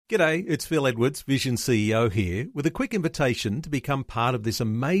G'day, it's Phil Edwards, Vision CEO here, with a quick invitation to become part of this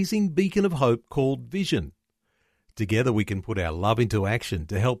amazing beacon of hope called Vision. Together we can put our love into action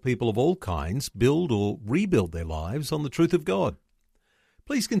to help people of all kinds build or rebuild their lives on the truth of God.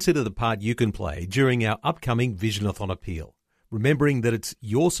 Please consider the part you can play during our upcoming Visionathon appeal, remembering that it's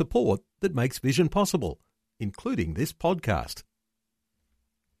your support that makes Vision possible, including this podcast.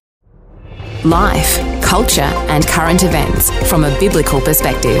 Life, culture and current events from a biblical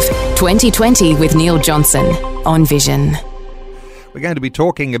perspective. 2020 with Neil Johnson on Vision. We're going to be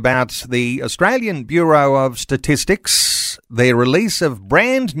talking about the Australian Bureau of Statistics, their release of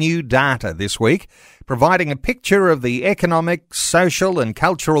brand new data this week, providing a picture of the economic, social and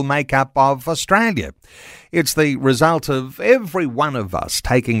cultural makeup of Australia. It's the result of every one of us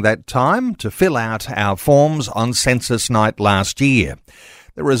taking that time to fill out our forms on census night last year.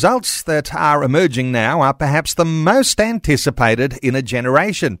 The results that are emerging now are perhaps the most anticipated in a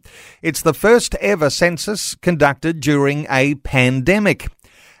generation. It's the first ever census conducted during a pandemic.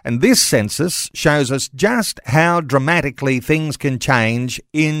 And this census shows us just how dramatically things can change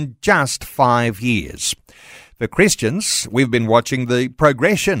in just 5 years. For Christians, we've been watching the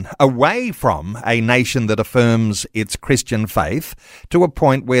progression away from a nation that affirms its Christian faith to a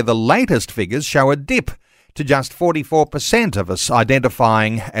point where the latest figures show a dip to just 44% of us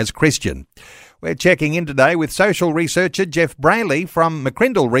identifying as Christian. We're checking in today with social researcher Jeff Brayley from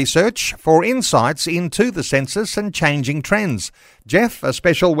McCrindle Research for insights into the census and changing trends. Jeff, a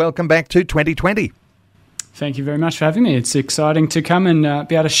special welcome back to 2020. Thank you very much for having me. It's exciting to come and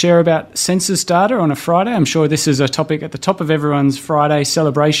be able to share about census data on a Friday. I'm sure this is a topic at the top of everyone's Friday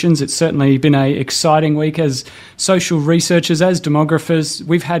celebrations. It's certainly been an exciting week as social researchers, as demographers.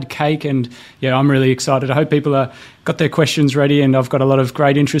 We've had cake and, I'm really excited. I hope people are got their questions ready, and I've got a lot of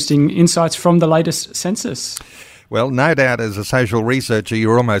great, interesting insights from the latest census. Well, no doubt as a social researcher,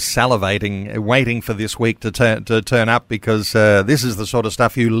 you're almost salivating, waiting for this week to turn up because this is the sort of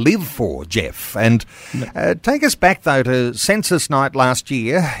stuff you live for, Jeff. And take us back, though, to census night last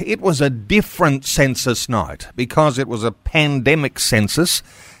year. It was a different census night because it was a pandemic census.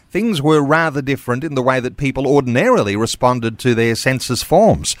 Things were rather different in the way that people ordinarily responded to their census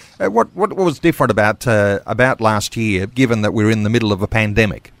forms. What was different about last year, given that we're in the middle of a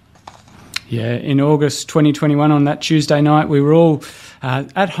pandemic? Yeah, in August 2021 on that Tuesday night, we were all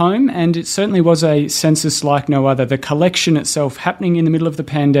at home, and it certainly was a census like no other. The collection itself happening in the middle of the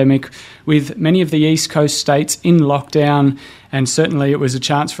pandemic with many of the East Coast states in lockdown, and certainly it was a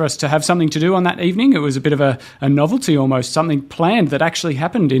chance for us to have something to do on that evening. It was a bit of a novelty almost, something planned that actually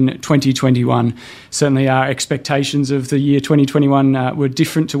happened in 2021. Certainly our expectations of the year 2021 were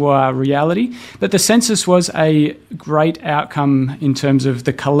different to our reality, but the census was a great outcome in terms of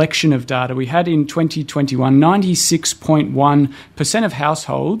the collection of data. We had in 2021 96.1% of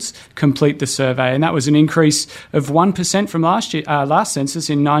households complete the survey, and that was an increase of 1% from last census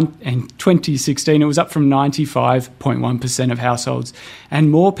in 2016. It was up from 95.1% of households,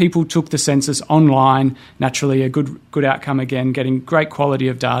 and more people took the census online. Naturally, a good outcome again, getting great quality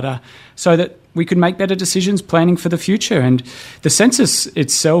of data so that we could make better decisions planning for the future. And the census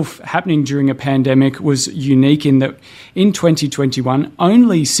itself happening during a pandemic was unique in that in 2021,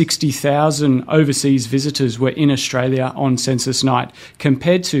 only 60,000 overseas visitors were in Australia on census night,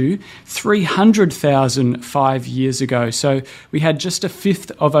 compared to 300,000 5 years ago. So we had just a fifth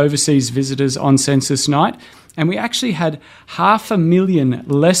of overseas visitors on census night. And we actually had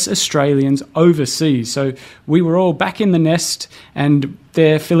 500,000 less Australians overseas. So we were all back in the nest, and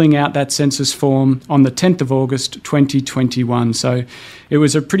they're filling out that census form on the 10th of August 2021. So it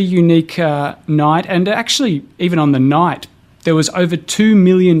was a pretty unique night. And actually, even on the night, there was over 2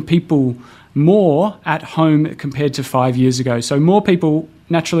 million people more at home compared to 5 years ago. So more people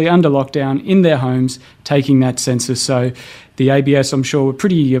naturally under lockdown in their homes taking that census. So the ABS, I'm sure, were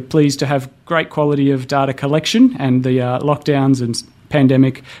pretty pleased to have great quality of data collection, and the lockdowns and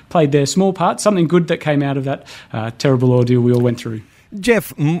pandemic played their small part, something good that came out of that terrible ordeal we all went through.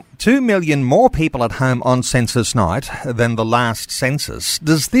 Jeff, 2 million more people at home on census night than the last census.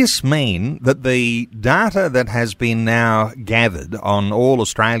 Does this mean that the data that has been now gathered on all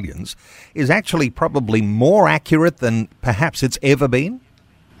Australians is actually probably more accurate than perhaps it's ever been?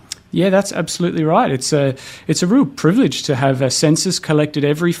 Yeah, that's absolutely right. It's a real privilege to have a census collected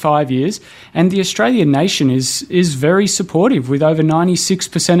every 5 years, and the Australian nation is very supportive, with over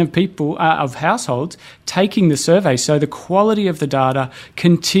 96% of people of households taking the survey. So the quality of the data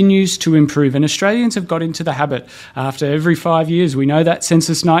continues to improve, and Australians have got into the habit after every 5 years. We know that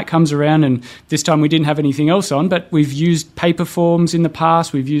census night comes around, and this time we didn't have anything else on, but we've used paper forms in the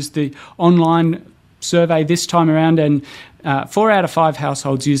past. We've used the online survey this time around, and 4 out of 5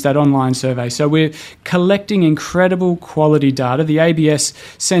 households use that online survey. So we're collecting incredible quality data. The ABS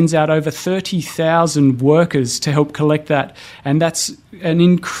sends out over 30,000 workers to help collect that, and that's an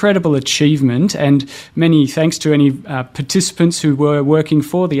incredible achievement, and many thanks to any participants who were working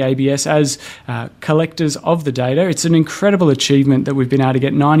for the ABS as collectors of the data. It's an incredible achievement that we've been able to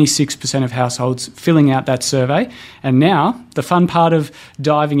get 96% of households filling out that survey, and now the fun part of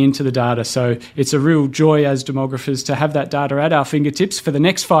diving into the data. So it's a real joy as demographers to have that data at our fingertips for the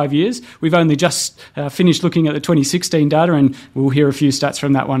next 5 years. We've only just finished looking at the 2016 data, and we'll hear a few stats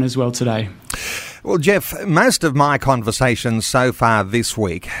from that one as well today. Well, Jeff, most of my conversations so far this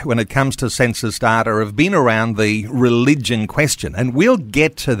week when it comes to census data have been around the religion question, and we'll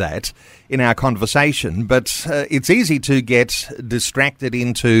get to that in our conversation, but it's easy to get distracted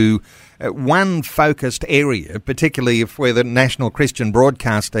into one focused area, particularly if we're the national Christian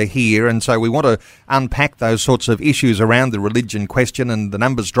broadcaster here, and so we want to unpack those sorts of issues around the religion question and the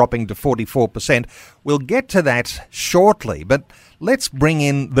numbers dropping to 44%. We'll get to that shortly, but let's bring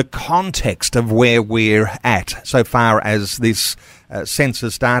in the context of where we're at so far as this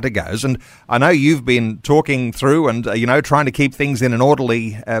census data goes. And I know you've been talking through and, trying to keep things in an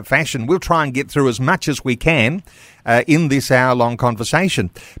orderly fashion. We'll try and get through as much as we can in this hour-long conversation.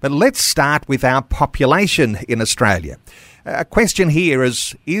 But let's start with our population in Australia. A question here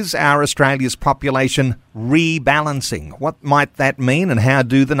is our Australia's population rebalancing? What might that mean, and how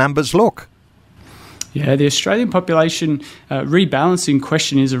do the numbers look? Yeah, the Australian population rebalancing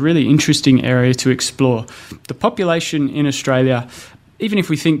question is a really interesting area to explore. The population in Australia, even if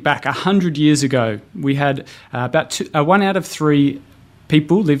we think back 100 years ago, we had about 1 out of 3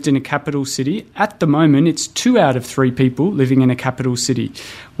 people lived in a capital city. At the moment, it's 2 out of 3 people living in a capital city.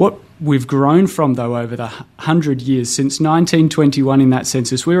 What we've grown from, though, over the 100 years, since 1921 in that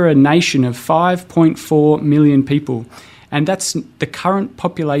census, we were a nation of 5.4 million people. And that's the current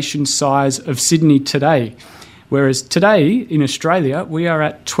population size of Sydney today. Whereas today in Australia, we are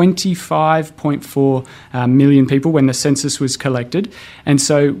at 25.4 million people when the census was collected. And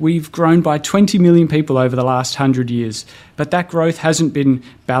so we've grown by 20 million people over the last 100 years. But that growth hasn't been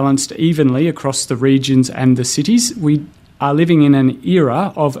balanced evenly across the regions and the cities. We are living in an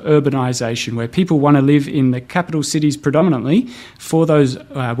era of urbanisation where people want to live in the capital cities predominantly for those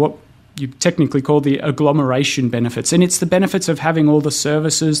what you technically call the agglomeration benefits. And it's the benefits of having all the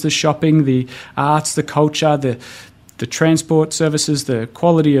services, the shopping, the arts, the culture, the transport services, the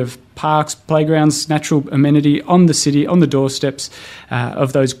quality of parks, playgrounds, natural amenity on the city, on the doorsteps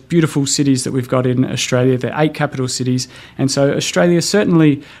of those beautiful cities that we've got in Australia, the 8 capital cities. And so Australia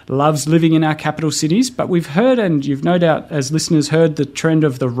certainly loves living in our capital cities, but we've heard, and you've no doubt as listeners heard, the trend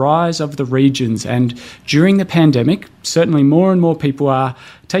of the rise of the regions. And during the pandemic, certainly more and more people are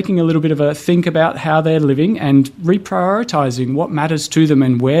taking a little bit of a think about how they're living and reprioritising what matters to them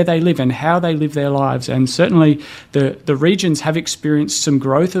and where they live and how they live their lives. And certainly the regions have experienced some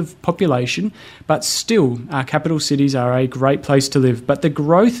growth of population, but still our capital cities are a great place to live. But the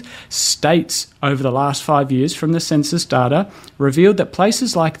growth states over the last 5 years from the census data revealed that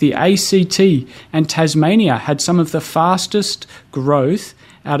places like the ACT and Tasmania had some of the fastest growth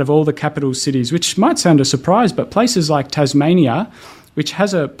out of all the capital cities, which might sound a surprise, but places like Tasmania, which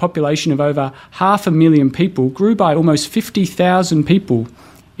has a population of over 500,000 people, grew by almost 50,000 people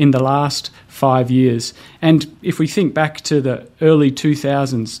in the last 5 years. And if we think back to the early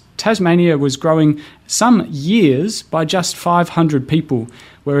 2000s, Tasmania was growing some years by just 500 people,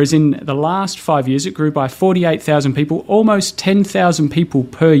 whereas in the last 5 years it grew by 48,000 people, almost 10,000 people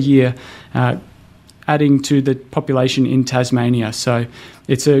per year, adding to the population in Tasmania. So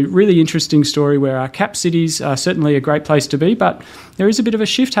it's a really interesting story where our cap cities are certainly a great place to be, but there is a bit of a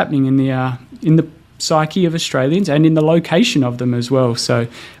shift happening in the psyche of Australians and in the location of them as well. So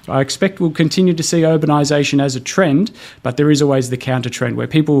I expect we'll continue to see urbanisation as a trend, but there is always the counter trend where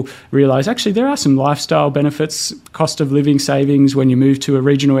people realise actually there are some lifestyle benefits, cost of living savings when you move to a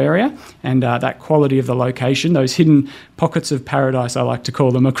regional area, and that quality of the location, those hidden pockets of paradise, I like to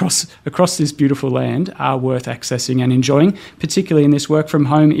call them, across this beautiful land are worth accessing and enjoying, particularly in this work from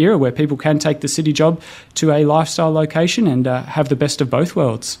home era where people can take the city job to a lifestyle location and have the best of both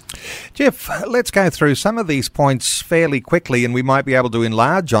worlds. Jeff, let's go through some of these points fairly quickly, and we might be able to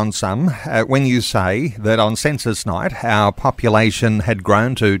enlarge on some. When you say that on census night our population had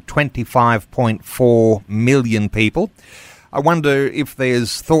grown to 25.4 million people, I wonder if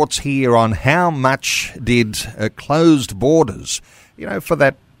there's thoughts here on how much did closed borders, for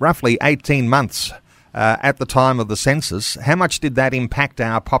that roughly 18 months at the time of the census, how much did that impact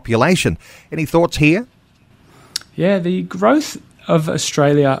our population? Any thoughts here? Yeah, the growth of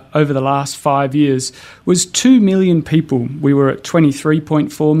Australia over the last 5 years was 2 million people. We were at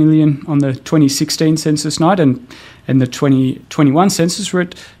 23.4 million on the 2016 census night, and the 2021 census we're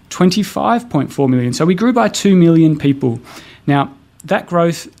at 25.4 million. So we grew by 2 million people. Now, that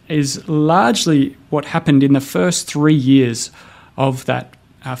growth is largely what happened in the first 3 years of that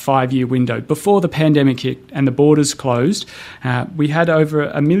 5-year window. Before the pandemic hit and the borders closed, we had over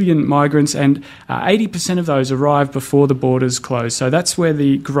 1 million migrants, and 80% of those arrived before the borders closed. So that's where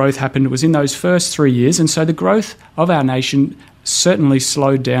the growth happened. It was in those first 3 years. And so the growth of our nation certainly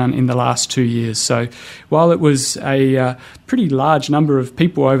slowed down in the last 2 years. So while it was a pretty large number of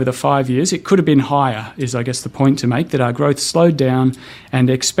people over the 5 years, it could have been higher, is I guess the point to make, that our growth slowed down, and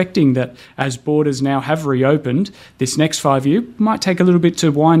expecting that as borders now have reopened, this next 5 year might take a little bit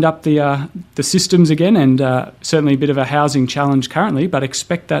to wind up the systems again, and certainly a bit of a housing challenge currently, but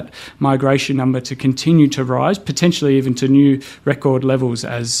expect that migration number to continue to rise, potentially even to new record levels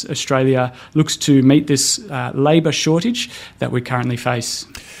as Australia looks to meet this labour shortage that we currently face.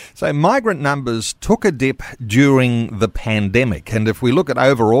 So migrant numbers took a dip during the pandemic, and if we look at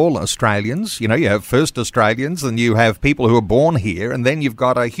overall Australians, you have first Australians, and you have people who are born here, and then you've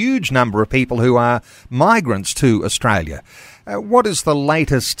got a huge number of people who are migrants to Australia. What is the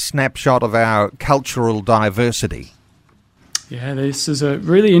latest snapshot of our cultural diversity? Yeah, this is a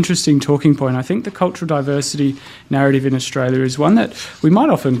really interesting talking point. I think the cultural diversity narrative in Australia is one that we might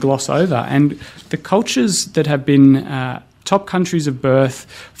often gloss over, and the cultures that have been top countries of birth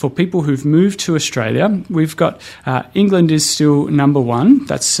for people who've moved to Australia, we've got England is still number one.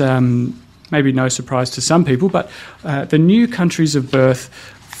 That's maybe no surprise to some people, but the new countries of birth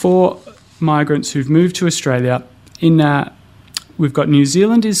for migrants who've moved to Australia, we've got New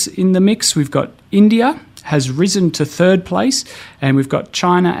Zealand is in the mix, we've got India has risen to third place, and we've got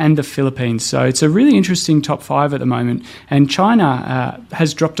China and the Philippines. So it's a really interesting top 5 at the moment, and China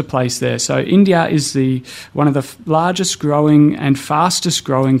has dropped a place there. So India is one of the largest growing and fastest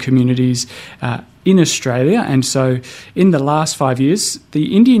growing communities in Australia, and so in the last 5 years,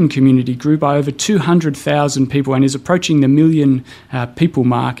 the Indian community grew by over 200,000 people and is approaching the 1 million people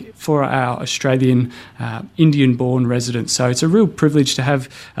mark for our Australian Indian-born residents. So it's a real privilege to have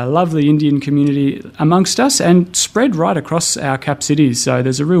a lovely Indian community amongst us and spread right across our cap cities. So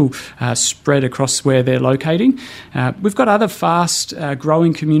there's a real spread across where they're locating. We've got other fast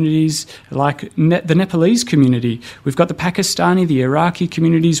growing communities like the Nepalese community. We've got the Pakistani, the Iraqi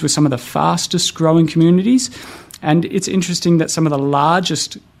communities with some of the fastest growing communities, and it's interesting that some of the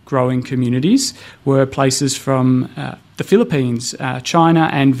largest growing communities were places from the Philippines, China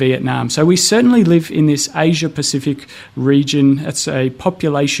and Vietnam. So we certainly live in this Asia-Pacific region. It's a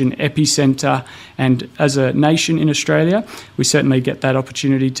population epicentre, and as a nation in Australia, we certainly get that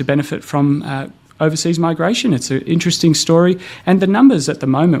opportunity to benefit from overseas migration. It's an interesting story, and the numbers at the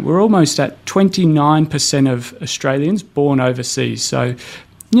moment, we're almost at 29% of Australians born overseas. So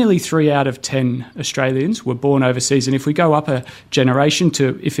nearly 3 out of 10 Australians were born overseas. And if we go up a generation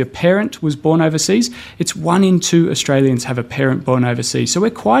to if your parent was born overseas, it's 1 in 2 Australians have a parent born overseas. So we're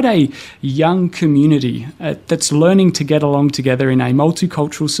quite a young community that's learning to get along together in a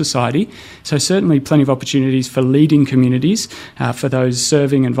multicultural society. So certainly plenty of opportunities for leading communities, for those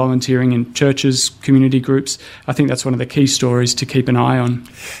serving and volunteering in churches, community groups. I think that's one of the key stories to keep an eye on.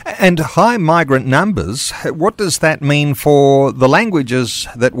 And high migrant numbers, what does that mean for the languages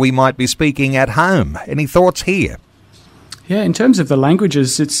that we might be speaking at home? Any thoughts here? Yeah, in terms of the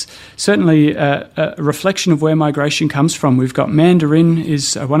languages, it's certainly a reflection of where migration comes from. We've got Mandarin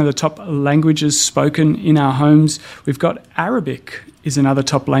is one of the top languages spoken in our homes. We've got Arabic is another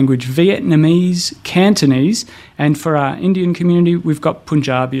top language, Vietnamese, Cantonese, and for our Indian community, we've got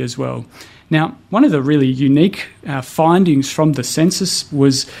Punjabi as well. Now, one of the really unique findings from the census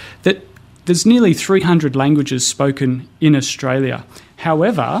was that there's nearly 300 languages spoken in Australia.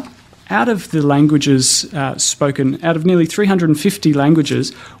 However, out of the languages spoken, out of nearly 350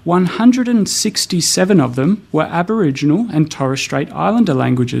 languages, 167 of them were Aboriginal and Torres Strait Islander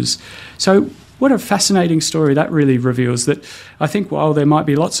languages. So what a fascinating story that really reveals, that I think while there might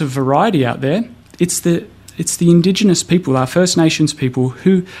be lots of variety out there, it's the Indigenous people, our First Nations people,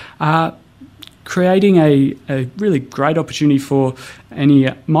 who are creating a really great opportunity for any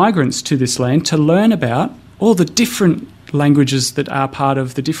migrants to this land to learn about all the different languages that are part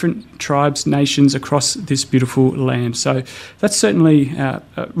of the different tribes, nations across this beautiful land. So that's certainly a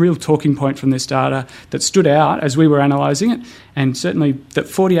real talking point from this data that stood out as we were analysing it, and certainly that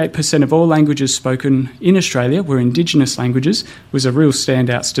 48% of all languages spoken in Australia were Indigenous languages was a real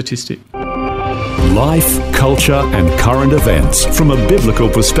standout statistic. Life, culture and current events from a biblical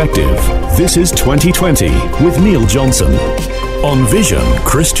perspective. This is 2020 with Neil Johnson. on Vision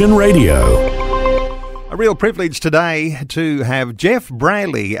Christian Radio. A real privilege today to have Jeff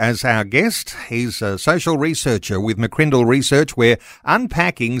Braley as our guest. He's a social researcher with McCrindle Research. We're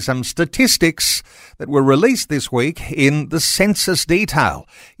unpacking some statistics that were released this week in the census detail.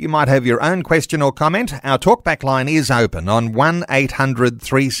 You might have your own question or comment. Our talkback line is open on 1800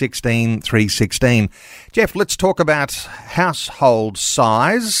 316 316. Jeff, let's talk about household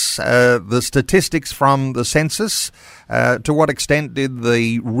size, the statistics from the census. To what extent did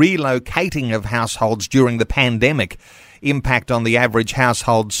the relocating of households during the pandemic impact on the average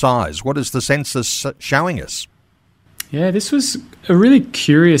household size? What is the census showing us? Yeah, this was a really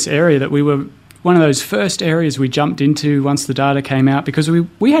curious area that we were one of those first areas we jumped into once the data came out, because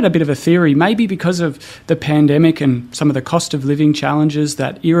we had a bit of a theory, maybe because of the pandemic and some of the cost of living challenges,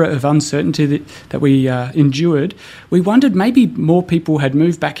 that era of uncertainty that we endured. We wondered maybe more people had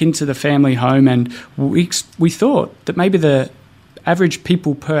moved back into the family home, and we thought that maybe the average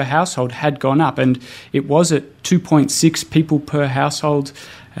people per household had gone up, and it was at 2.6 people per household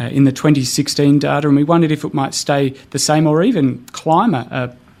in the 2016 data, and we wondered if it might stay the same or even climb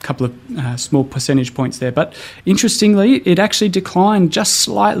a couple of small percentage points there. But interestingly, it actually declined just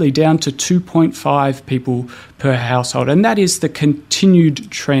slightly down to 2.5 people per household. And that is the continued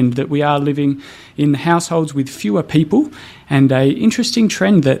trend that we are living in households with fewer people, and a interesting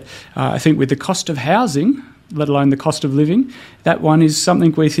trend that I think with the cost of housing, let alone the cost of living, that one is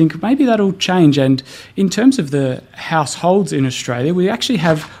something we think maybe that'll change. And in terms of the households in Australia, we actually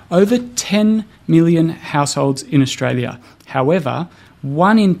have over 10 million households in Australia. However,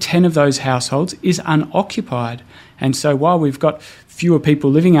 1 in 10 of those households is unoccupied. And so while we've got fewer people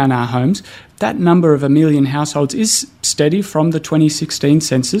living in our homes, that number of 1 million households is steady from the 2016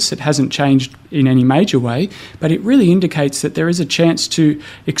 census. It hasn't changed in any major way, but it really indicates that there is a chance to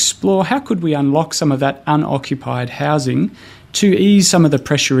explore how could we unlock some of that unoccupied housing to ease some of the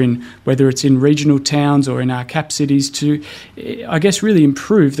pressure in, whether it's in regional towns or in our cap cities, to, I guess, really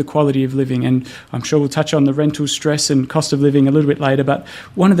improve the quality of living. And I'm sure we'll touch on the rental stress and cost of living a little bit later, but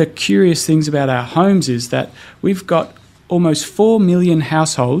one of the curious things about our homes is that we've got almost 4 million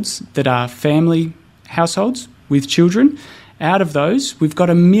households that are family households with children. Out of those, we've got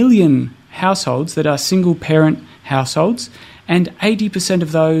 1 million households that are single-parent households, and 80%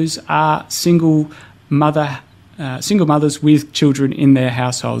 of those are single mothers with children in their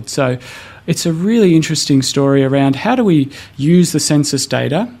household. So it's a really interesting story around how do we use the census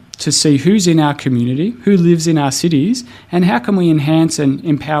data to see who's in our community, who lives in our cities, and how can we enhance and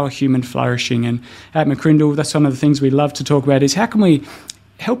empower human flourishing. And at McCrindle, that's one of the things we love to talk about, is how can we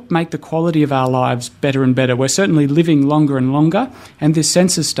help make the quality of our lives better and better. We're certainly living longer and longer, and this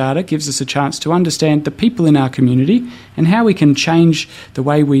census data gives us a chance to understand the people in our community and how we can change the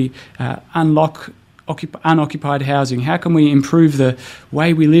way we unlock unoccupied housing. How can we improve the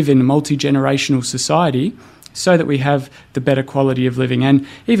way we live in a multi-generational society so that we have the better quality of living? And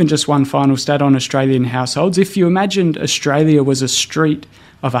even just one final stat on Australian households. If you imagined Australia was a street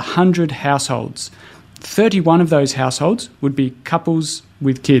of 100 households, 31 of those households would be couples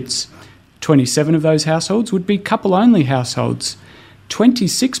with kids. 27 of those households would be couple-only households.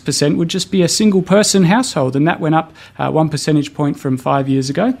 26% would just be a single-person household, and that went up 1 percentage point from 5 years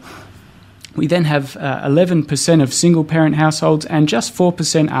ago. We then have 11% of single-parent households, and just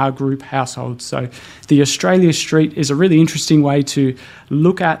 4% are group households. So the Australia Street is a really interesting way to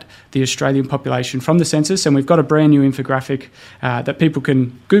look at the Australian population from the census, and we've got a brand new infographic that people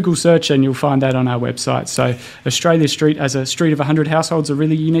can Google search, and you'll find that on our website. So Australia Street as a street of 100 households, a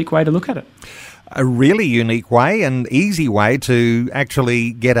really unique way to look at it. A really unique way and easy way to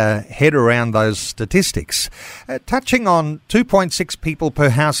actually get a head around those statistics. Touching on 2.6 people per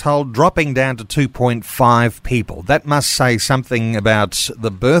household dropping down to 2.5 people. That must say something about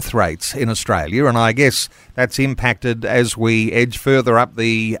the birth rates in Australia, and I guess that's impacted as we edge further up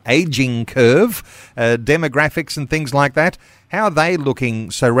the ageing curve, demographics and things like that. How are they looking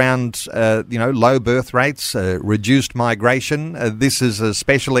around, low birth rates, reduced migration? This is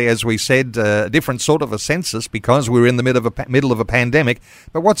especially, as we said, a different sort of a census because we're in the middle of a pandemic.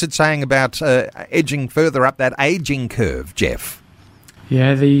 But what's it saying about edging further up that ageing curve, Jeff?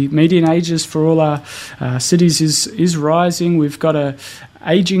 Yeah, the median ages for all our cities is rising. We've got a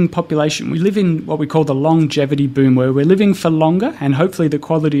ageing population. We live in what we call the longevity boom, where we're living for longer, and hopefully the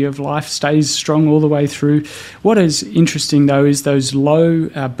quality of life stays strong all the way through. What is interesting, though, is those low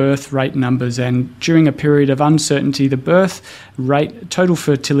birth rate numbers, and during a period of uncertainty, the birth rate, total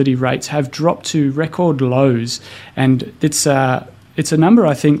fertility rates have dropped to record lows, and it's a number,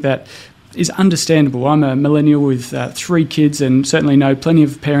 I think, that is understandable. I'm a millennial with 3 kids, and certainly know plenty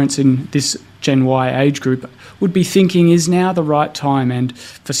of parents in this Gen Y age group would be thinking, is now the right time? And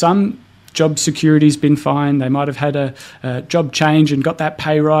for some, job security's been fine. They might have had a job change and got that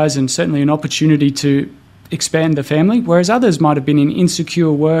pay rise and certainly an opportunity to expand the family, whereas others might have been in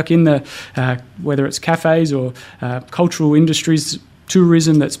insecure work in the whether it's cafes or cultural industries,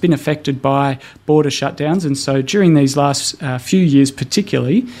 tourism that's been affected by border shutdowns. And so during these last few years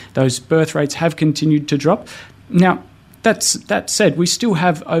particularly, those birth rates have continued to drop. Now, that said, we still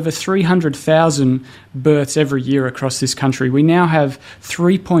have over 300,000 births every year across this country. We now have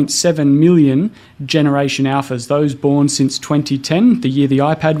 3.7 million Generation Alphas, those born since 2010, the year the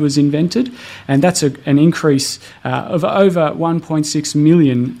iPad was invented, and that's an increase of over 1.6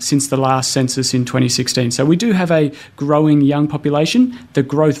 million since the last census in 2016. So we do have a growing young population. The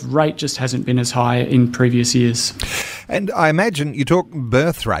growth rate just hasn't been as high in previous years. And I imagine you talk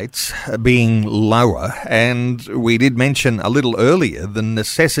birth rates being lower, and we did mention a little earlier the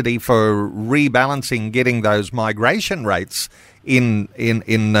necessity for rebalancing, getting those migration rates in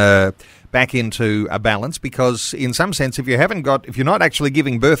back into a balance, because in some sense, if you're not actually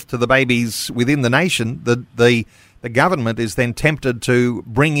giving birth to the babies within the nation, the government is then tempted to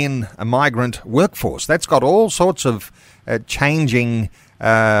bring in a migrant workforce. That's got all sorts of changing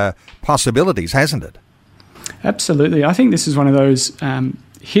possibilities, hasn't it? Absolutely. I think this is one of those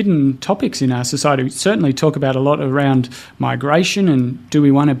hidden topics in our society. We certainly talk about a lot around migration and do we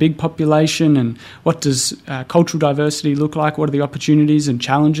want a big population and what does cultural diversity look like? What are the opportunities and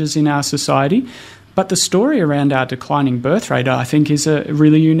challenges in our society? But the story around our declining birth rate, I think, is a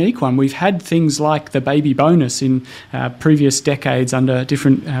really unique one. We've had things like the baby bonus in previous decades under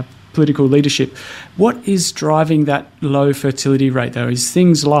different political leadership. What is driving that low fertility rate, though, is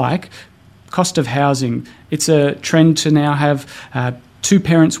things like cost of housing. It's a trend to now have two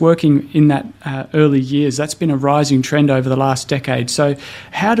parents working in that early years. That's been a rising trend over the last decade. So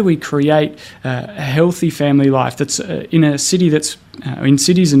how do we create a healthy family life that's in a city that's in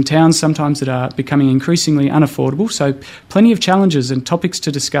cities and towns sometimes that are becoming increasingly unaffordable? So plenty of challenges and topics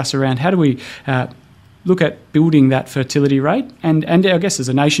to discuss around how do we look at building that fertility rate, and I guess as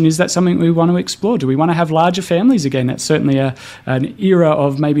a nation, is that something we want to explore? Do we want to have larger families again? That's certainly an era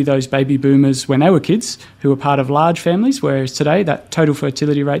of maybe those baby boomers when they were kids who were part of large families, whereas today that total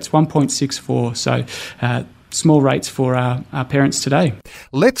fertility rate's 1.64, so small rates for our parents today.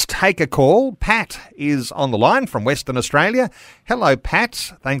 Let's take a call. Pat is on the line from Western Australia. Hello,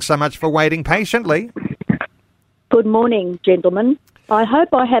 Pat. Thanks so much for waiting patiently. Good morning, gentlemen. I hope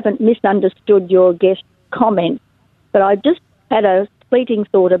I haven't misunderstood your guest comment, but I just had a fleeting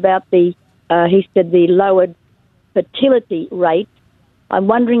thought about he said the lowered fertility rate. I'm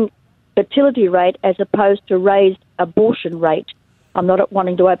wondering fertility rate as opposed to raised abortion rate. I'm not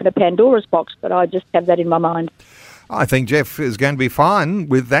wanting to open a Pandora's box, but I just have that in my mind. I think Jeff is going to be fine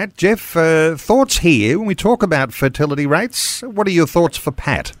with that. Jeff, thoughts here when we talk about fertility rates? What are your thoughts for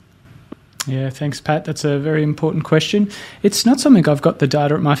Pat? Yeah, thanks, Pat. That's a very important question. It's not something I've got the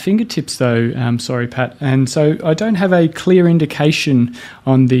data at my fingertips, though. Sorry, Pat. And so I don't have a clear indication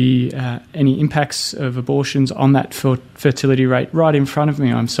on the any impacts of abortions on that fertility rate right in front of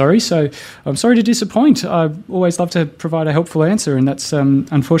me. I'm sorry. So I'm sorry to disappoint. I always love to provide a helpful answer, and that's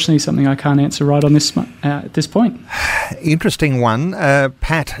unfortunately something I can't answer right on this at this point. Interesting one,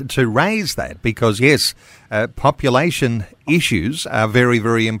 Pat, to raise that, because yes, population issues are very,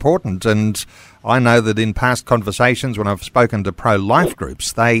 very important, and I know that in past conversations when I've spoken to pro-life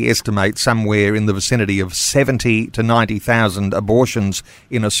groups, they estimate somewhere in the vicinity of 70 to 90,000 abortions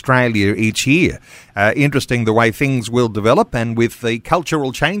in Australia each year. Interesting the way things will develop, and with the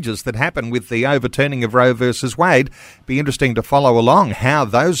cultural changes that happen with the overturning of Roe versus Wade, be interesting to follow along how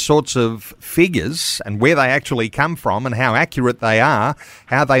those sorts of figures and where they actually come from and how accurate they are,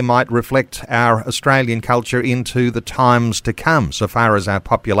 how they might reflect our Australian culture into the times to come, so far as our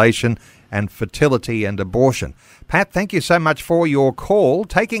population and fertility and abortion. Pat, thank you so much for your call.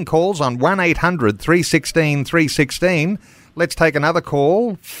 Taking calls on 1800 316 316. Let's take another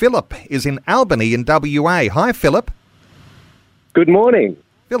call. Philip is in Albany in WA. Hi, Philip. Good morning.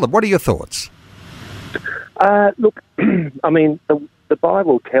 Philip, what are your thoughts? Look, I mean, the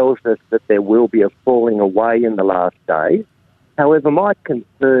Bible tells us that there will be a falling away in the last days. However, my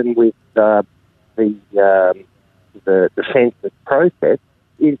concern with the census process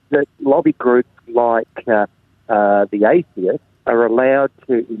is that lobby groups like the Atheists are allowed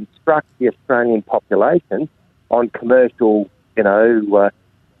to instruct the Australian population on commercial, radio,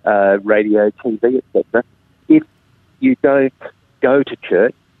 TV, etc. If you don't go to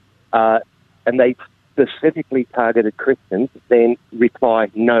church, and they specifically targeted Christians, then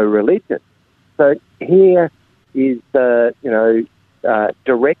reply no religion. So here is,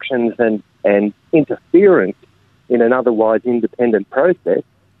 directions and and interference in an otherwise independent process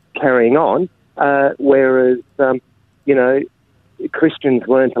carrying on, whereas, Christians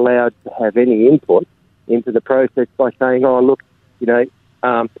weren't allowed to have any input into the process by saying, oh, look,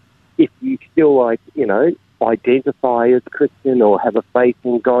 if you still, identify as Christian or have a faith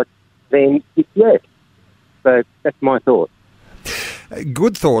in God, then it's yes. So that's my thought.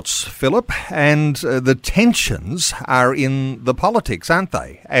 Good thoughts, Philip. And the tensions are in the politics, aren't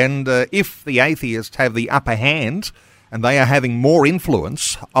they? And if the atheists have the upper hand and they are having more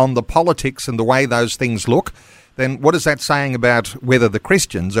influence on the politics and the way those things look, then what is that saying about whether the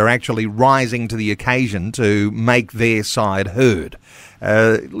Christians are actually rising to the occasion to make their side heard?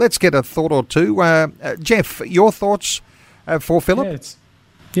 Let's get a thought or two. Jeff, your thoughts for Philip?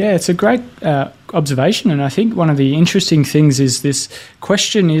 Yeah, it's a great observation, and I think one of the interesting things is this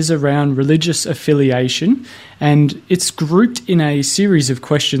question is around religious affiliation, and it's grouped in a series of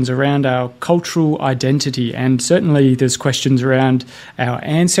questions around our cultural identity, and certainly there's questions around our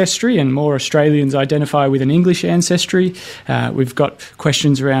ancestry, and more Australians identify with an English ancestry. We've got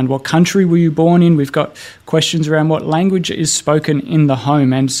questions around what country were you born in. We've got questions around what language is spoken in the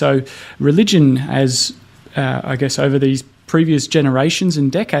home, and so religion, as I guess over these previous generations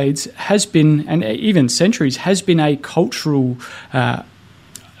and decades has been, and even centuries, has been a cultural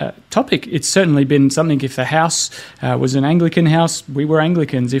topic. It's certainly been something. If the house was an Anglican house, we were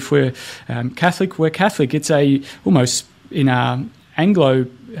Anglicans. If we're Catholic, we're Catholic. It's almost in our Anglo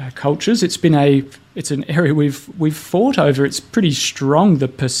cultures, it's an area we've fought over. It's pretty strong, the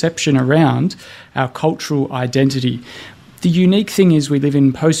perception around our cultural identity. The unique thing is we live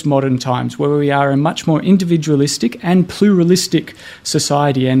in postmodern times where we are a much more individualistic and pluralistic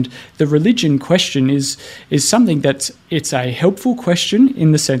society, and the religion question is something it's a helpful question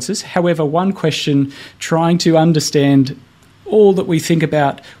in the census. However, one question trying to understand all that we think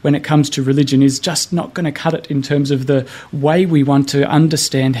about when it comes to religion is just not going to cut it in terms of the way we want to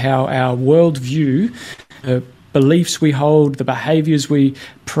understand how our worldview, the beliefs we hold, the behaviours we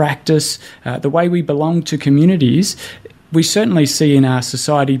practice, the way we belong to communities. We certainly see in our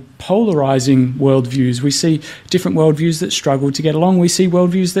society polarising worldviews. We see different worldviews that struggle to get along. We see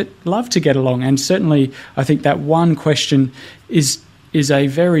worldviews that love to get along. And certainly I think that one question is a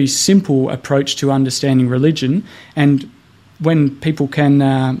very simple approach to understanding religion. And when people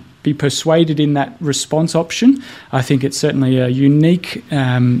can be persuaded in that response option, I think it's certainly a unique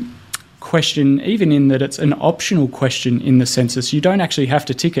question, even in that it's an optional question in the census. You don't actually have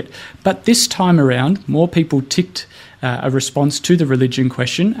to tick it. But this time around, more people ticked a response to the religion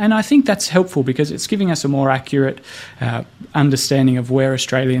question, and I think that's helpful because it's giving us a more accurate understanding of where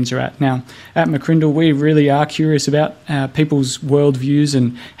Australians are at. Now, at McCrindle, we really are curious about people's worldviews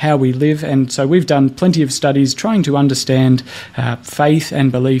and how we live, and so we've done plenty of studies trying to understand faith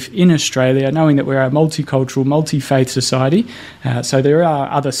and belief in Australia, knowing that we're a multicultural, multi-faith society. So there are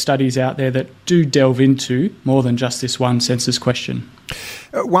other studies out there that do delve into more than just this one census question.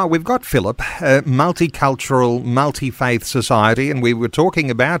 Well, we've got, Philip, multicultural, multi-faith society, and we were talking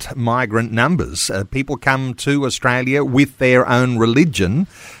about migrant numbers. People come to Australia with their own religion.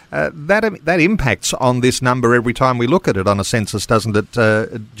 That impacts on this number every time we look at it on a census, doesn't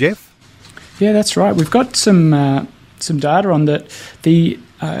it, Jeff? Yeah, that's right. We've got some data on that. The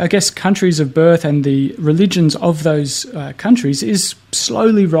I guess countries of birth and the religions of those countries is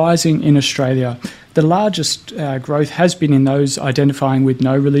slowly rising in Australia. The largest growth has been in those identifying with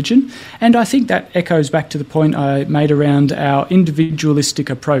no religion, and I think that echoes back to the point I made around our individualistic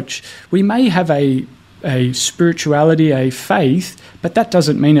approach. We may have a spirituality, a faith, but that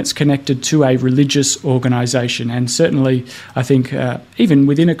doesn't mean it's connected to a religious organisation. And certainly, I think even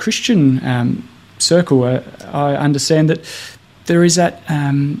within a Christian circle, I understand that there is that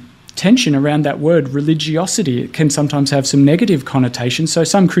tension around that word religiosity. It can sometimes have some negative connotations. So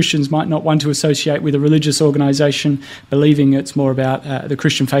some Christians might not want to associate with a religious organisation, believing it's more about the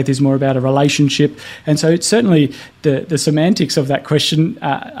Christian faith is more about a relationship. And so it's certainly the semantics of that question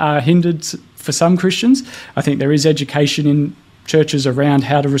are hindered for some Christians. I think there is education in churches around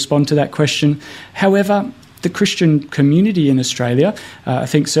how to respond to that question. However, the Christian community in Australia, I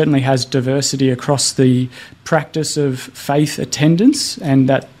think, certainly has diversity across the practice of faith attendance, and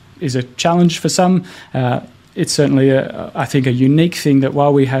that is a challenge for some. It's certainly, I think, a unique thing that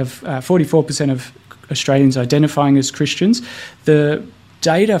while we have 44% of Australians identifying as Christians, the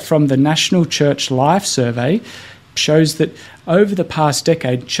data from the National Church Life Survey shows that over the past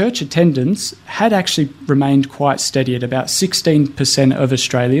decade, church attendance had actually remained quite steady at about 16% of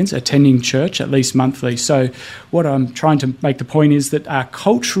Australians attending church at least monthly. So what I'm trying to make the point is that our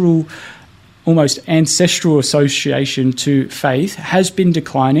cultural, almost ancestral association to faith has been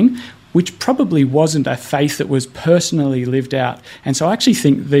declining. which probably wasn't a faith that was personally lived out. And so I actually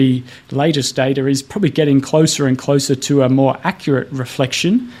think the latest data is probably getting closer and closer to a more accurate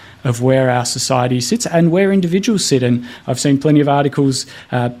reflection of where our society sits and where individuals sit. And I've seen plenty of articles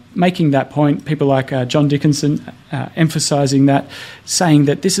making that point, people like John Dickinson emphasising that, saying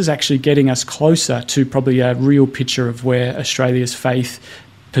that this is actually getting us closer to probably a real picture of where Australia's faith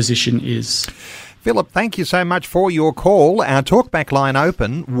position is. Philip, thank you so much for your call. Our talkback line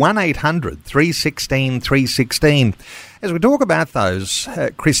open, 1800 316 316. As we talk about those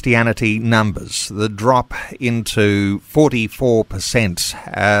Christianity numbers, the drop into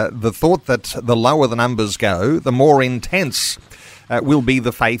 44%, the thought that the lower the numbers go, the more intense will be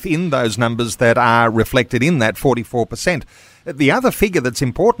the faith in those numbers that are reflected in that 44%. The other figure that's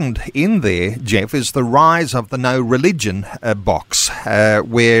important in there, Jeff, is the rise of the no religion box,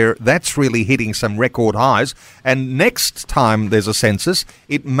 where that's really hitting some record highs. And next time there's a census,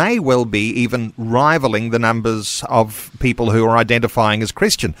 it may well be even rivaling the numbers of people who are identifying as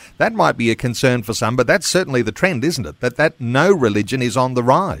Christian. That might be a concern for some, but that's certainly the trend, isn't it? That no religion is on the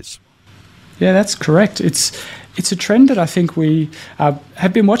rise. Yeah, that's correct. It's a trend that I think we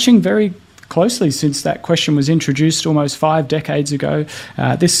have been watching very closely since that question was introduced almost 5 decades ago.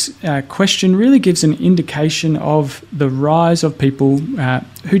 This question really gives an indication of the rise of people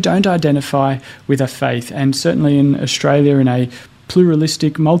who don't identify with a faith. And certainly in Australia, in a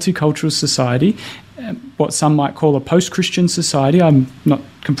pluralistic, multicultural society, what some might call a post-Christian society. I'm not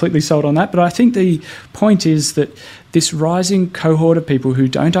completely sold on that, but I think the point is that this rising cohort of people who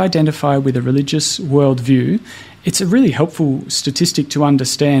don't identify with a religious worldview, it's a really helpful statistic to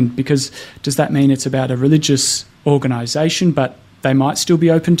understand, because does that mean it's about a religious organisation, but they might still be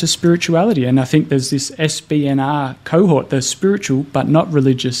open to spirituality? And I think there's this SBNR cohort, the spiritual but not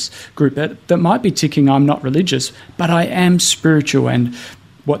religious group, that might be ticking, I'm not religious, but I am spiritual. And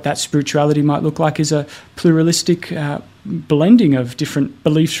what that spirituality might look like is a pluralistic blending of different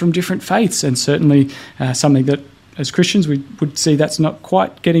beliefs from different faiths, and certainly something that as Christians we would see that's not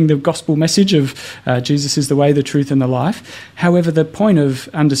quite getting the gospel message of Jesus is the way, the truth and the life. However, the point of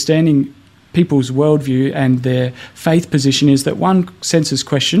understanding people's worldview and their faith position is that one census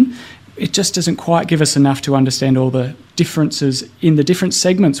question, it just doesn't quite give us enough to understand all the differences in the different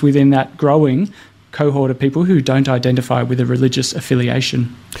segments within that growing cohort of people who don't identify with a religious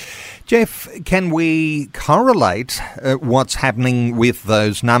affiliation. Jeff, can we correlate what's happening with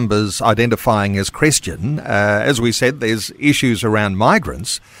those numbers identifying as Christian? As we said, there's issues around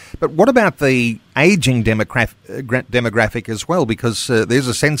migrants, but what about the ageing demographic as well? Because there's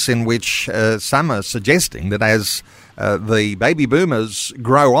a sense in which some are suggesting that as the baby boomers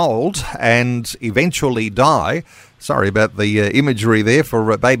grow old and eventually die, sorry about the imagery there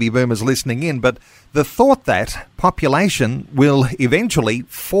for baby boomers listening in, but the thought that population will eventually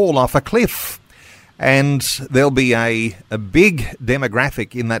fall off a cliff and there'll be a big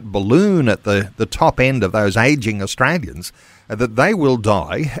demographic in that balloon at the top end of those ageing Australians, that they will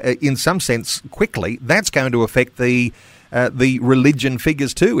die in some sense quickly. That's going to affect the religion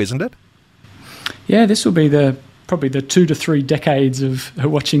figures too, isn't it? Yeah, this will be probably the 2 to 3 decades of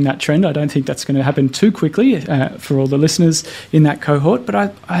watching that trend. I don't think that's going to happen too quickly for all the listeners in that cohort, but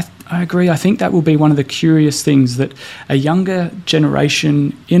I agree. I think that will be one of the curious things, that a younger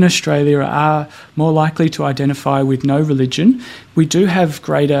generation in Australia are more likely to identify with no religion. We do have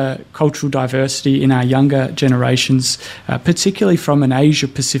greater cultural diversity in our younger generations, particularly from an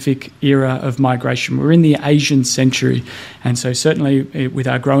Asia-Pacific era of migration. We're in the Asian century, and so certainly with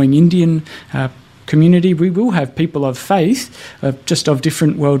our growing Indian community, we will have people of faith, just of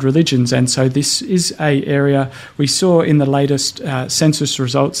different world religions. And so this is an area we saw in the latest census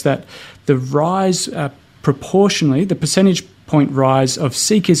results, that the rise proportionally, the percentage point rise of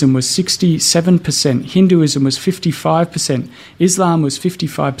Sikhism was 67%, Hinduism was 55%, Islam was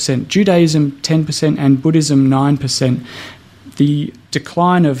 55%, Judaism 10%, and Buddhism 9%. The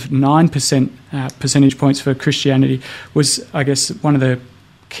decline of 9% percentage points for Christianity was, I guess, one of the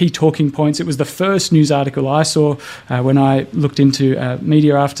key talking points. It was the first news article I saw when I looked into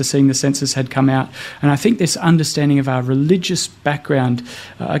media after seeing the census had come out. And I think this understanding of our religious background,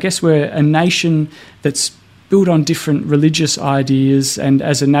 I guess we're a nation that's built on different religious ideas, and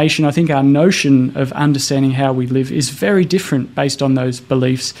as a nation I think our notion of understanding how we live is very different based on those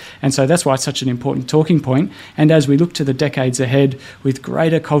beliefs, and so that's why it's such an important talking point. And as we look to the decades ahead with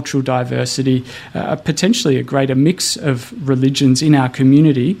greater cultural diversity, potentially a greater mix of religions in our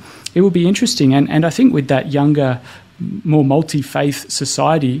community, it will be interesting. And I think with that younger more multi-faith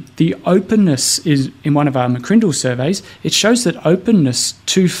society, the openness is, in one of our McCrindle surveys, it shows that openness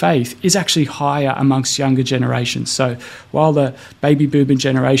to faith is actually higher amongst younger generations. So while the baby boomer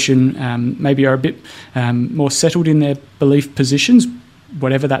generation maybe are a bit more settled in their belief positions,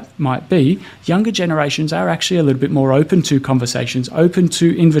 whatever that might be, younger generations are actually a little bit more open to conversations, open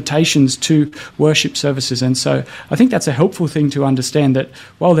to invitations to worship services. And so I think that's a helpful thing to understand, that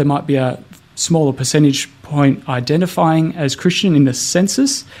while there might be a smaller percentage point identifying as Christian in the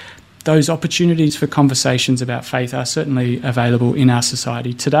census, those opportunities for conversations about faith are certainly available in our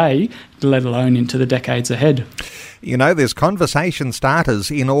society today, let alone into the decades ahead. You know, there's conversation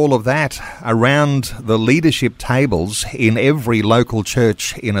starters in all of that around the leadership tables in every local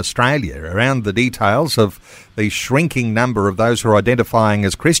church in Australia, around the details of the shrinking number of those who are identifying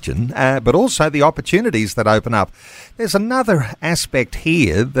as Christian, but also the opportunities that open up. There's another aspect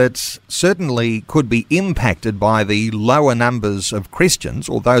here that certainly could be impacted by the lower numbers of Christians,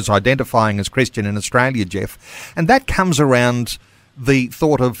 or those identifying as Christian in Australia, Jeff, and that comes around the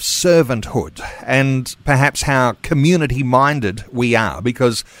thought of servanthood and perhaps how community-minded we are,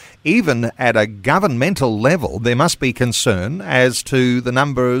 because even at a governmental level, there must be concern as to the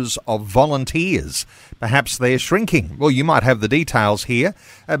numbers of volunteers. Perhaps they're shrinking. Well, you might have the details here,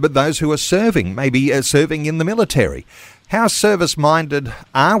 but those who are serving, maybe serving in the military. How service-minded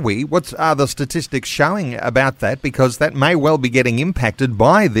are we? What are the statistics showing about that? Because that may well be getting impacted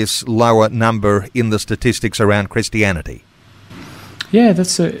by this lower number in the statistics around Christianity. Yeah,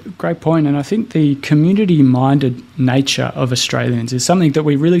 that's a great point. And I think the community-minded nature of Australians is something that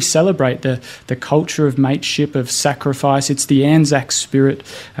we really celebrate, the culture of mateship, of sacrifice. It's the Anzac spirit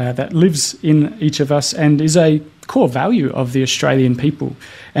that lives in each of us and is a core value of the Australian people.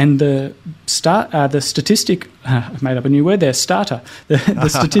 And the statistic, I've made up a new word there, starter. The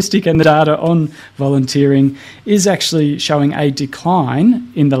statistic and the data on volunteering is actually showing a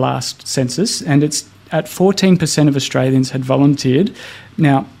decline in the last census, and it's at 14% of Australians had volunteered.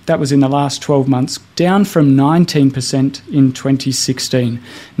 Now, that was in the last 12 months, down from 19% in 2016.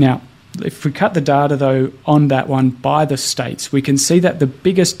 Now, if we cut the data, though, on that one by the states, we can see that the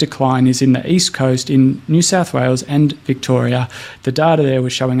biggest decline is in the East Coast, in New South Wales and Victoria. The data there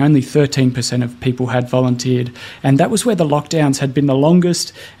was showing only 13% of people had volunteered, and that was where the lockdowns had been the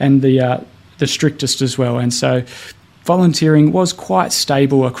longest and the strictest as well. And so volunteering was quite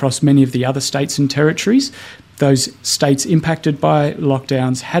stable across many of the other states and territories. Those states impacted by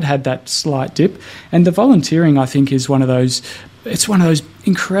lockdowns had that slight dip. And the volunteering, I think, is one of those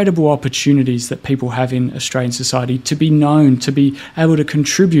incredible opportunities that people have in Australian society to be known, to be able to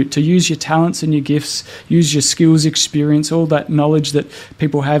contribute, to use your talents and your gifts, use your skills, experience, all that knowledge that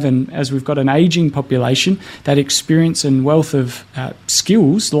people have. And as we've got an ageing population, that experience and wealth of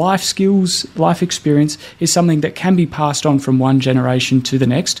skills, life experience is something that can be passed on from one generation to the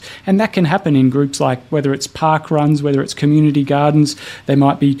next. And that can happen in groups like, whether it's park runs, whether it's community gardens, they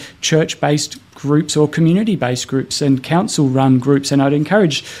might be church-based groups or community-based groups and council-run groups. And I'd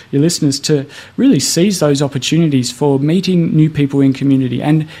encourage your listeners to really seize those opportunities for meeting new people in community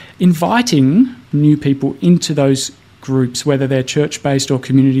and inviting new people into those groups, whether they're church-based or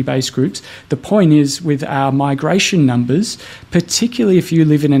community-based groups. The point is, with our migration numbers, particularly if you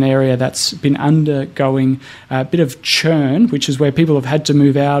live in an area that's been undergoing a bit of churn, which is where people have had to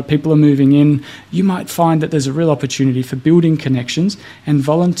move out, people are moving in, you might find that there's a real opportunity for building connections, and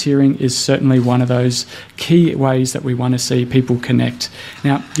volunteering is certainly one of those key ways that we want to see people connect.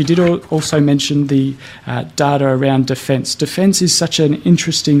 Now, you did also mention the data around defence. Defence is such an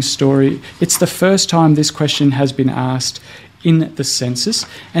interesting story. It's the first time this question has been asked in the census,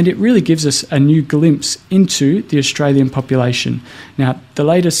 and it really gives us a new glimpse into the Australian population. Now, the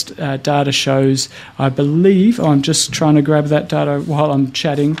latest data shows, I believe, I'm just trying to grab that data while I'm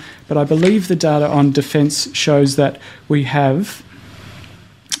chatting, but I believe the data on defence shows that we have,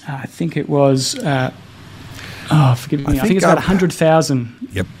 I think it was, forgive me, I think it's about 100,000.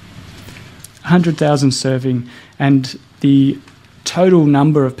 Yep. 100,000 serving, and the total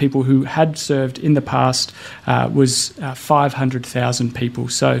number of people who had served in the past was 500,000 people.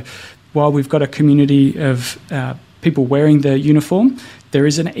 So while we've got a community of people wearing the uniform, there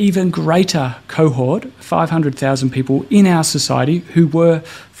is an even greater cohort, 500,000 people in our society who were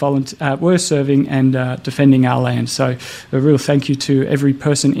serving and defending our land. So a real thank you to every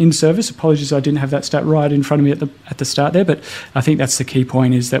person in service. Apologies, I didn't have that stat right in front of me at the start there, but I think that's the key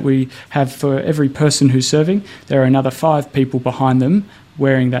point, is that we have, for every person who's serving, there are another 5 people behind them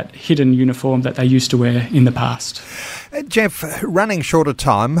wearing that hidden uniform that they used to wear in the past. Jeff, running short of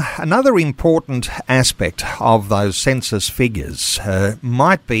time, another important aspect of those census figures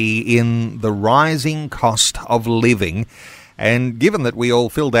might be in the rising cost of living. And given that we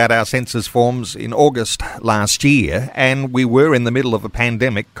all filled out our census forms in August last year and we were in the middle of a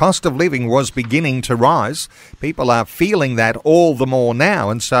pandemic, cost of living was beginning to rise. People are feeling that all the more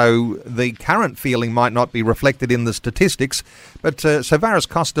now, and so the current feeling might not be reflected in the statistics. But so far as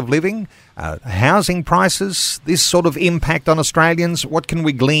cost of living, housing prices, this sort of impact on Australians, what can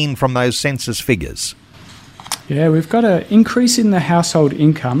we glean from those census figures? Yeah, we've got an increase in the household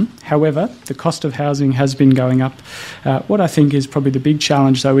income. However, the cost of housing has been going up. What I think is probably the big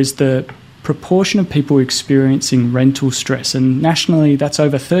challenge, though, is the proportion of people experiencing rental stress. And nationally, that's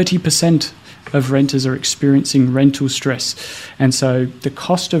over 30% of renters are experiencing rental stress. And so the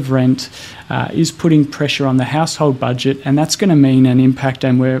cost of rent is putting pressure on the household budget, and that's going to mean an impact,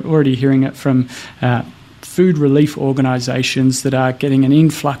 and we're already hearing it from food relief organisations that are getting an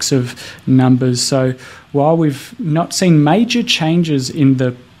influx of numbers. So while we've not seen major changes in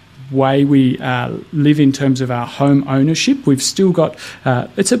the way we live in terms of our home ownership, we've still got,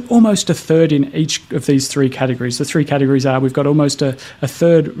 it's almost a third in each of these three categories. The three categories are, we've got almost a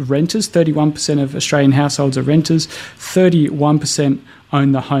third renters, 31% of Australian households are renters, 31%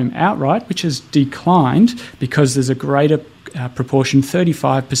 own the home outright, which has declined because there's a greater proportion,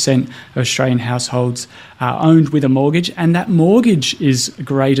 35% of Australian households are owned with a mortgage, and that mortgage is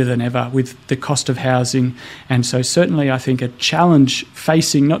greater than ever with the cost of housing. And so certainly I think a challenge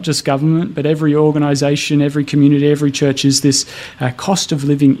facing not just government but every organisation, every community, every church is this cost of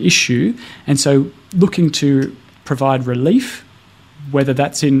living issue. And so looking to provide relief, whether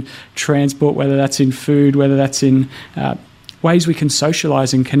that's in transport, whether that's in food, whether that's in ways we can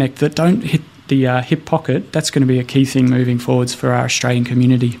socialise and connect that don't hit the hip pocket, that's going to be a key thing moving forwards for our Australian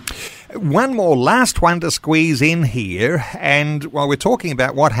community. One more last one to squeeze in here, and while we're talking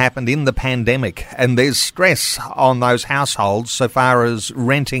about what happened in the pandemic, and there's stress on those households so far as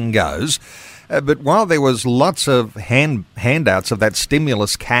renting goes, but while there was lots of handouts of that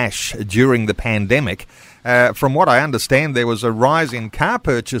stimulus cash during the pandemic, from what I understand, there was a rise in car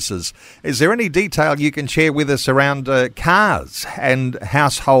purchases. Is there any detail you can share with us around cars and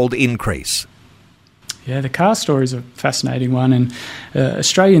household increase? Yeah, the car story is a fascinating one, and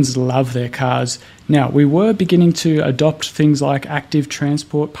Australians love their cars. Now, we were beginning to adopt things like active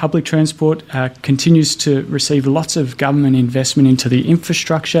transport. Public transport continues to receive lots of government investment into the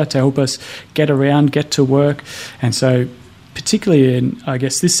infrastructure to help us get around, get to work. And so particularly in, I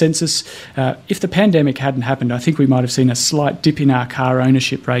guess, this census, if the pandemic hadn't happened, I think we might have seen a slight dip in our car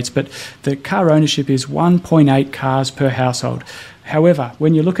ownership rates, but the car ownership is 1.8 cars per household. However,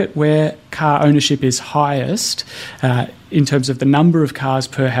 when you look at where car ownership is highest in terms of the number of cars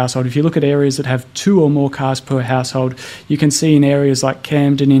per household, if you look at areas that have 2 or more cars per household, you can see in areas like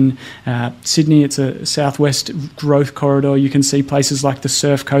Camden in Sydney, it's a southwest growth corridor. You can see places like the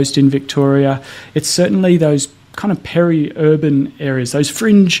Surf Coast in Victoria. It's certainly those kind of peri-urban areas, those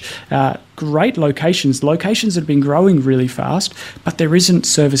fringe, great locations that have been growing really fast, but there isn't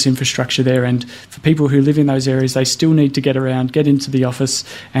service infrastructure there. And for people who live in those areas, they still need to get around, get into the office,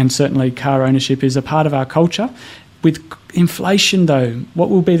 and certainly car ownership is a part of our culture. With inflation, though,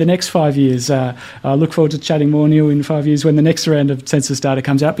 what will be the next 5 years? I look forward to chatting more, Neil, in 5 years when the next round of census data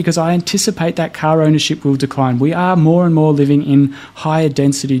comes out, because I anticipate that car ownership will decline. We are more and more living in higher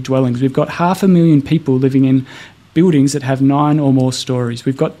density dwellings. We've got 500,000 people living in buildings that have 9 or more stories.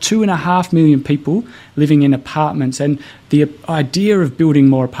 We've got 2.5 million people living in apartments, and the idea of building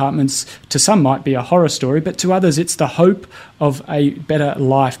more apartments to some might be a horror story, but to others it's the hope of a better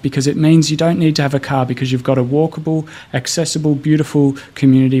life, because it means you don't need to have a car because you've got a walkable, accessible, beautiful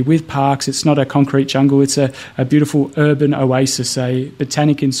community with parks. It's not a concrete jungle, it's a beautiful urban oasis, a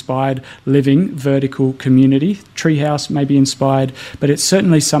botanic-inspired living vertical community. Treehouse may be inspired, but it's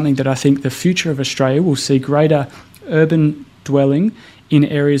certainly something that I think the future of Australia will see greater urban dwelling in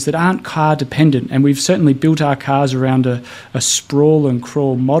areas that aren't car dependent. And we've certainly built our cars around a sprawl and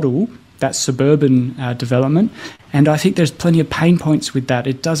crawl model, that suburban development. And I think there's plenty of pain points with that.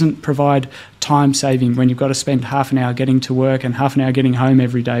 It doesn't provide time saving when you've got to spend half an hour getting to work and half an hour getting home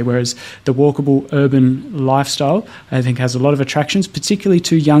every day, whereas the walkable urban lifestyle, I think, has a lot of attractions, particularly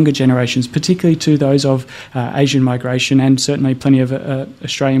to younger generations, particularly to those of Asian migration, and certainly plenty of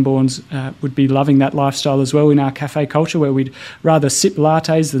Australian-borns would be loving that lifestyle as well in our cafe culture, where we'd rather sip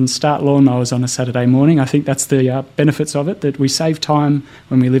lattes than start lawnmowers on a Saturday morning. I think that's the benefits of it, that we save time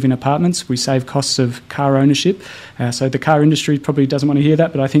when we live in apartments, we save costs of car ownership. So the car industry probably doesn't want to hear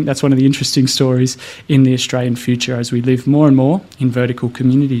that, but I think that's one of the interesting stories in the Australian future as we live more and more in vertical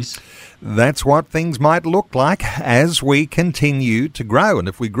communities. That's what things might look like as we continue to grow. And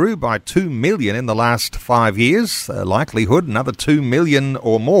if we grew by 2 million in the last 5 years, likelihood another 2 million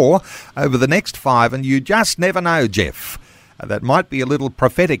or more over the next 5, and you just never know, Jeff. That might be a little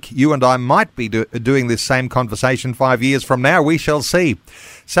prophetic. You and I might be doing this same conversation 5 years from now. We shall see.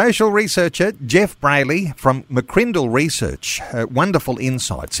 Social researcher Jeff Braley from McCrindle Research. Wonderful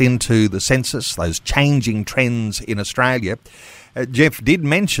insights into the census, those changing trends in Australia. Jeff did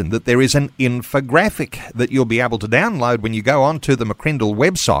mention that there is an infographic that you'll be able to download when you go onto the McCrindle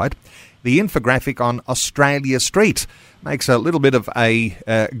website. The infographic on Australia Street makes a little bit of a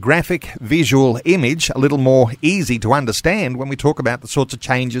graphic visual image a little more easy to understand when we talk about the sorts of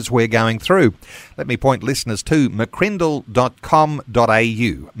changes we're going through. Let me point listeners to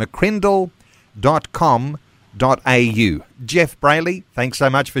mccrindle.com.au. mccrindle.com.au. Jeff Braley, thanks so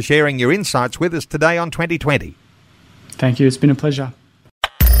much for sharing your insights with us today on 2020. Thank you. It's been a pleasure.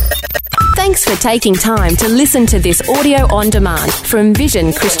 Thanks for taking time to listen to this audio on demand from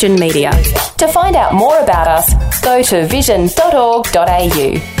Vision Christian Media. To find out more about us, go to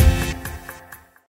vision.org.au.